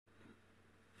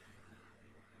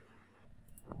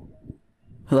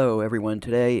Hello everyone,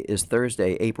 today is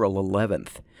Thursday, April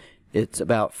 11th. It's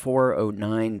about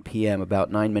 4:09 p.m., about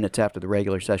 9 minutes after the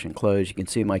regular session closed. You can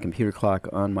see my computer clock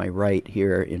on my right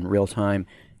here in real time,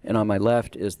 and on my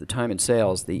left is the time in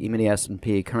sales, the E-mini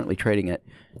S&P currently trading at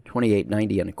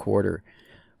 28.90 and a quarter.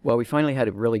 Well, we finally had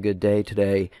a really good day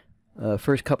today.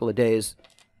 First couple of days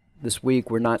this week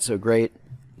were not so great,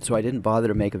 so I didn't bother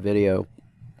to make a video,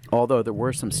 although there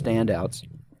were some standouts.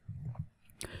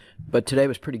 But today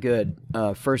was pretty good.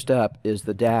 First up is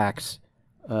the DAX,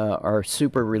 our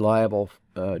super reliable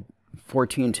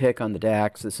 14 tick on the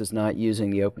DAX. This is not using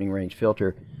the opening range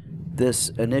filter. This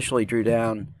initially drew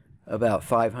down about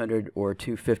 500 or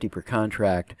 250 per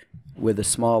contract with a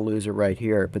small loser right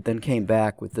here, but then came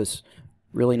back with this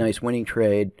really nice winning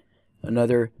trade.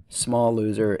 Another small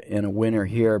loser and a winner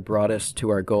here brought us to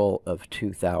our goal of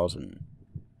 2,000.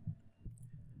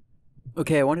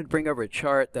 Okay, I wanted to bring over a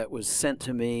chart that was sent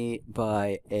to me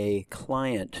by a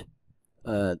client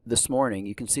this morning.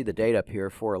 You can see the date up here,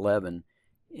 4/11,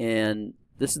 and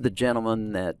this is the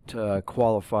gentleman that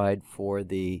qualified for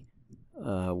the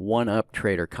one-up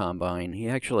trader combine. He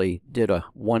actually did a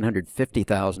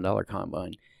 $150,000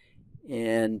 combine,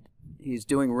 and he's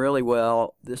doing really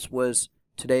well. This was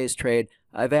today's trade.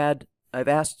 I've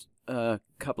asked a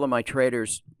couple of my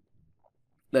traders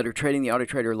that are trading the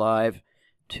Autotrader live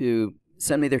to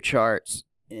send me their charts,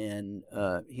 and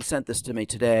he sent this to me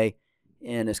today,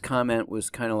 and his comment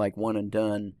was kind of like one and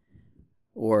done,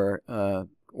 or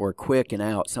quick and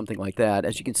out, something like that.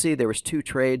 As you can see, there was two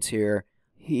trades here.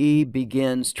 He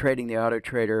begins trading the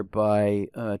Autotrader by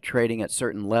trading at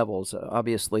certain levels.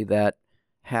 Obviously that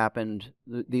happened.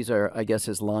 These are, I guess,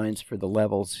 his lines for the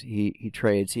levels he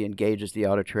trades. He engages the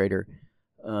Autotrader,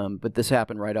 but this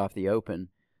happened right off the open.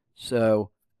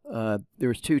 So there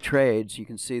was two trades. You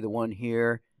can see the one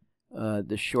here,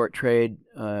 the short trade,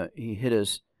 he hit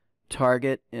his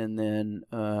target, and then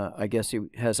I guess he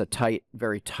has a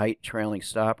very tight trailing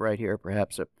stop right here,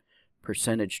 perhaps a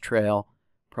percentage trail,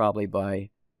 probably by a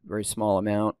very small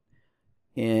amount.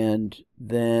 And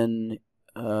then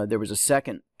there was a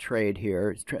second trade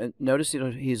here. Notice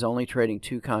he's only trading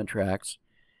two contracts.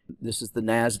 This is the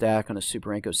NASDAQ on a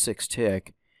Super 6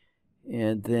 tick.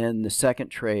 And then the second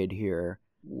trade here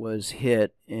was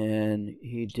hit, and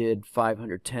he did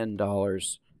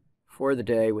 $510 for the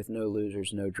day with no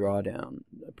losers, no drawdown.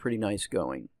 Pretty nice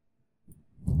going.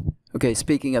 Okay,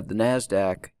 speaking of the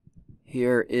NASDAQ,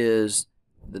 here is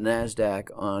the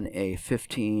NASDAQ on a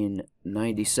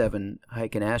 1597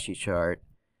 Heikin-Ashi chart,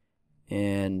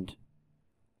 and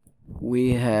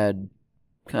we had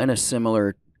kind of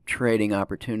similar trading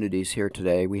opportunities here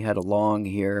today. We had a long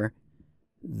here.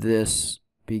 This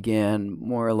began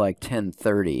more like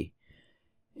 10:30,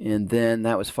 and then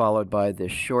that was followed by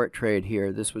this short trade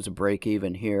here. This was a break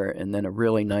even here, and then a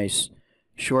really nice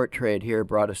short trade here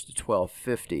brought us to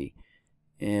 1250,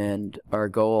 and our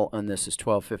goal on this is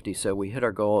 1250, so we hit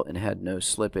our goal and had no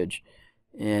slippage,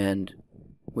 and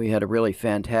we had a really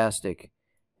fantastic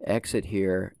exit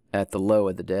here at the low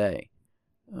of the day.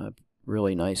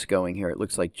 Really nice going here. It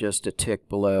looks like just a tick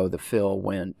below the fill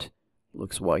went.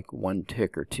 Looks like one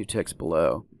tick or two ticks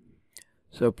below.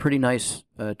 So pretty nice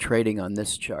trading on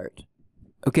this chart.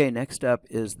 Okay, next up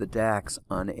is the DAX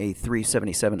on a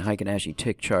 377 Heikin-Ashi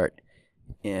tick chart.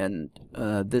 And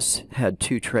this had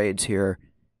two trades here.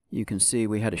 You can see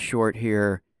we had a short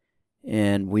here,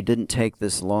 and we didn't take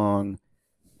this long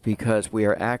because we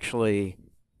are actually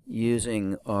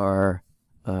using our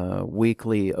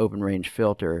weekly open range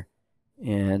filter,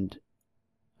 and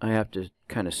I have to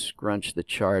kind of scrunch the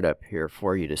chart up here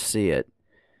for you to see it.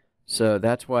 So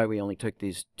that's why we only took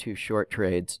these two short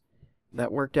trades.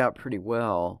 That worked out pretty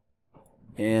well,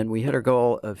 and we hit our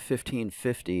goal of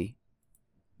 1550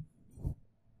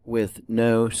 with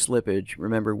no slippage.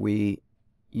 Remember, we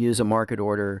use a market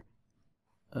order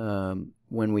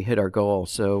when we hit our goal,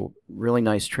 so really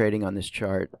nice trading on this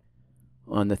chart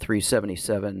on the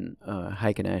 377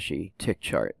 Heikin-Ashi tick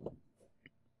chart.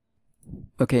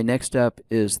 Okay, next up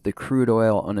is the crude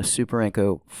oil on a Super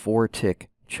 4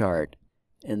 tick chart,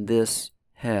 and this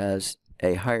has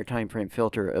a higher time frame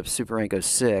filter of Super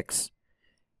 6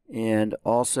 and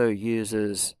also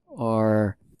uses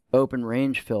our open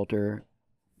range filter,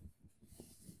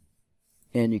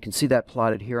 and you can see that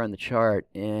plotted here on the chart.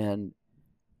 And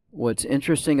what's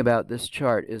interesting about this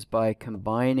chart is by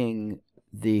combining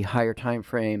the higher time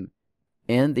frame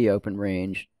and the open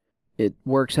range, it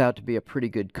works out to be a pretty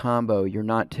good combo. You're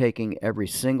not taking every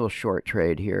single short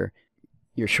trade here.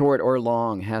 Your short or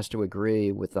long has to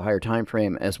agree with the higher time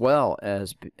frame, as well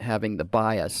as having the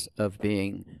bias of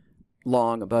being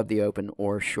long above the open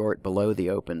or short below the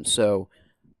open. So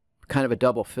kind of a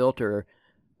double filter.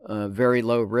 very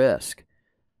low risk.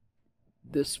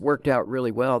 This worked out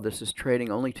really well. This is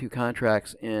trading only 2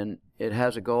 contracts, and it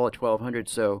has a goal at 1200,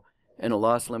 so, and a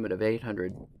loss limit of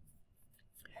 800.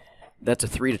 That's a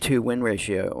 3-to-2 win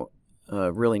ratio,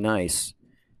 really nice.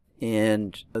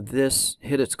 And this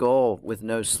hit its goal with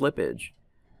no slippage.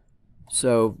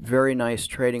 So very nice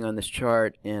trading on this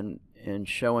chart, and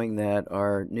showing that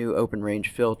our new open range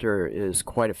filter is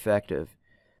quite effective.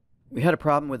 We had a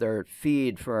problem with our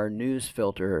feed for our news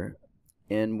filter,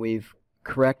 and we've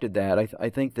corrected that. I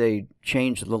think they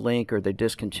changed the link or they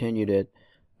discontinued it.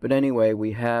 But anyway,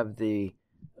 we have the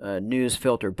news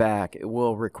filter back. It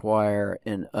will require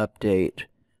an update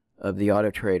of the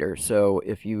Autotrader. So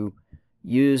if you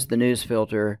use the news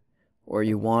filter or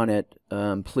you want it,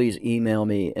 please email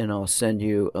me and I'll send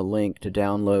you a link to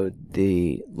download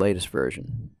the latest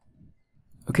version.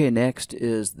 Okay, next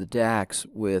is the DAX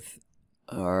with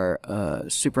our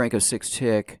Super Anko 6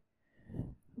 tick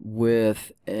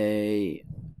with a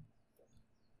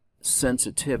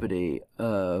sensitivity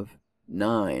of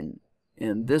 9.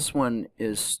 And this one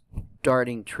is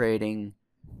starting trading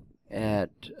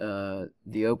at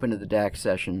the open of the DAX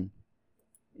session.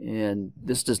 And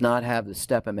this does not have the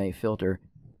step MA filter.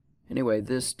 Anyway,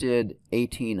 this did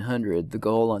 1800. The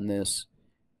goal on this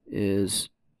is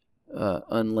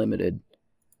unlimited.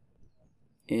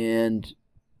 And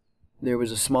there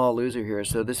was a small loser here,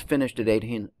 so this finished at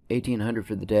 1800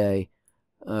 for the day.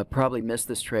 Probably missed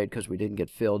this trade because we didn't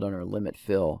get filled on our limit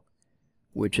fill,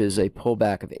 which is a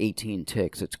pullback of 18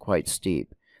 ticks. It's quite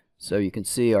steep. So you can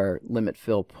see our limit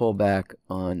fill pullback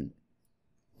on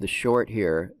the short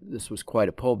here. This was quite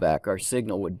a pullback. Our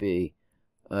signal would be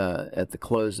at the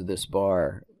close of this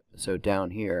bar, so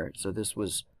down here. So this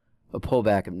was a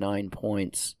pullback of 9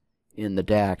 points in the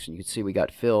DAX, and you can see we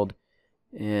got filled,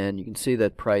 and you can see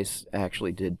that price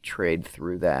actually did trade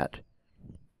through that.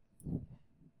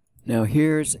 Now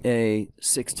here's a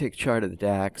 6-tick chart of the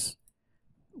DAX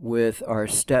with our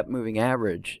step moving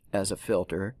average as a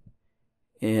filter,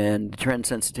 and the trend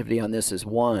sensitivity on this is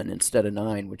 1 instead of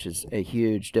 9, which is a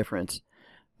huge difference.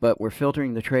 But we're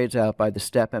filtering the trades out by the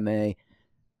step MA.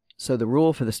 So the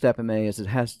rule for the step MA is it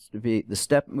has to be the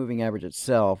step moving average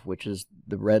itself, which is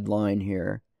the red line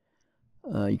here.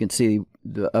 You can see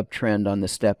the uptrend on the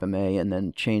step MA and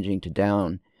then changing to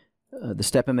down. The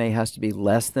step MA has to be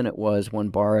less than it was 1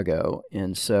 bar ago,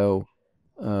 and so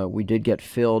we did get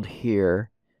filled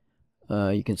here.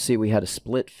 You can see we had a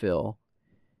split fill,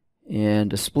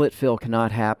 and a split fill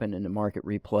cannot happen in a market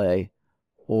replay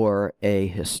or a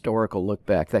historical look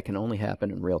back. That can only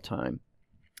happen in real time.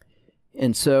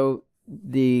 And so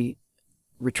the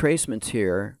retracements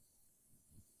here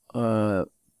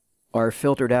are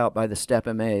filtered out by the step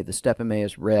MA. The step MA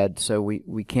is red, so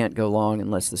we can't go long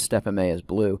unless the step MA is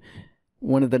blue.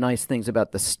 One of the nice things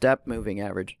about the step moving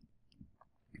average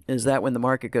is that when the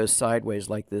market goes sideways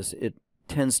like this, it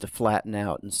tends to flatten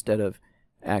out instead of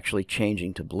actually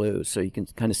changing to blue. So you can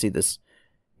kind of see this,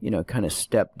 kind of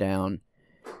step down.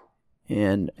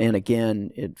 And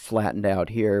again, it flattened out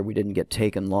here. We didn't get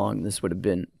taken long. This would have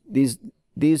been, these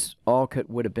all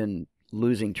would have been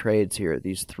losing trades here.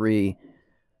 These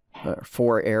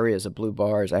 4 areas of blue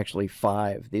bars, actually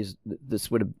 5.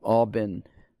 This would have all been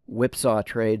whipsaw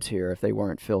trades here if they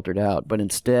weren't filtered out. But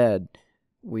instead,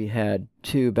 we had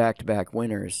 2 back-to-back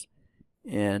winners,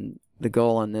 and the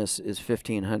goal on this is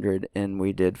 1500, and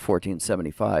we did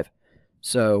 1475.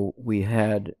 So we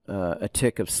had a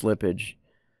tick of slippage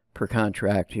per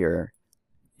contract here,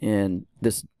 and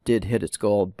this did hit its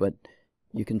goal, but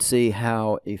you can see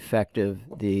how effective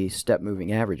the step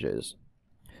moving average is.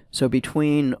 So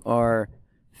between our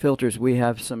filters, we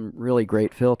have some really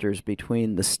great filters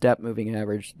between the step moving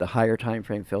average, the higher time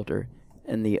frame filter,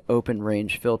 and the open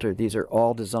range filter. These are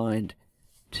all designed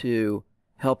to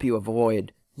help you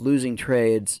avoid losing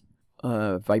trades,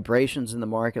 vibrations in the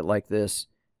market like this,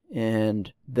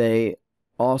 and they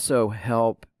also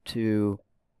help you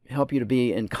to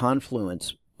be in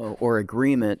confluence or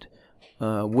agreement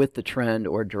with the trend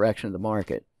or direction of the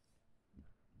market.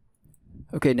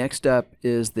 Okay, next up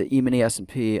is the E-mini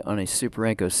S&P on a Super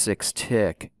Anko 6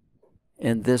 tick,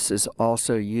 and this is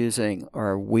also using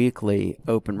our weekly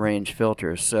open range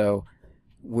filter. So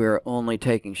we're only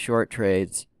taking short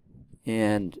trades,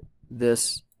 and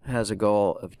this has a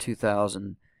goal of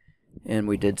 2,000, and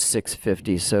we did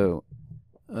 650, so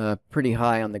pretty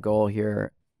high on the goal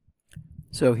here.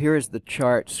 So here's the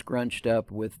chart scrunched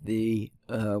up with the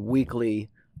weekly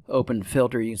open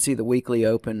filter. You can see the weekly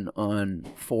open on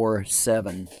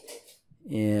 4/7,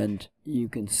 and you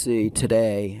can see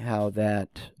today how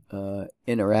that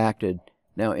interacted.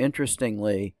 Now,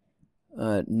 interestingly,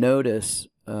 notice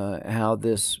how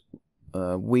this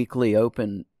weekly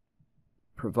open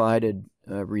provided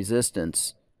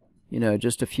resistance,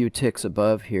 just a few ticks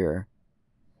above here.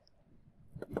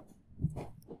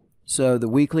 So the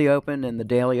weekly open and the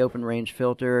daily open range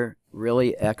filter,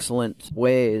 really excellent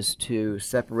ways to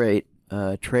separate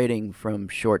trading from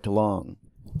short to long.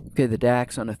 Okay, the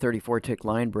DAX on a 34-tick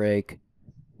line break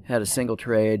had a single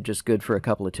trade, just good for a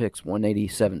couple of ticks,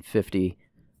 187.50.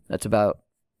 That's about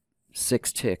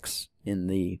 6 ticks in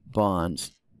the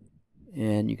bonds.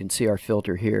 And you can see our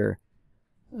filter here.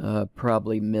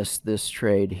 Probably missed this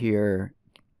trade here.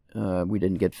 We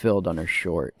didn't get filled on our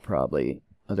short, probably.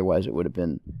 Otherwise, it would have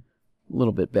been a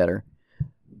little bit better.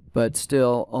 But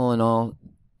still, all in all,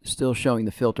 still showing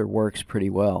the filter works pretty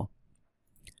well.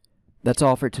 That's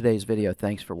all for today's video.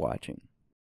 Thanks for watching.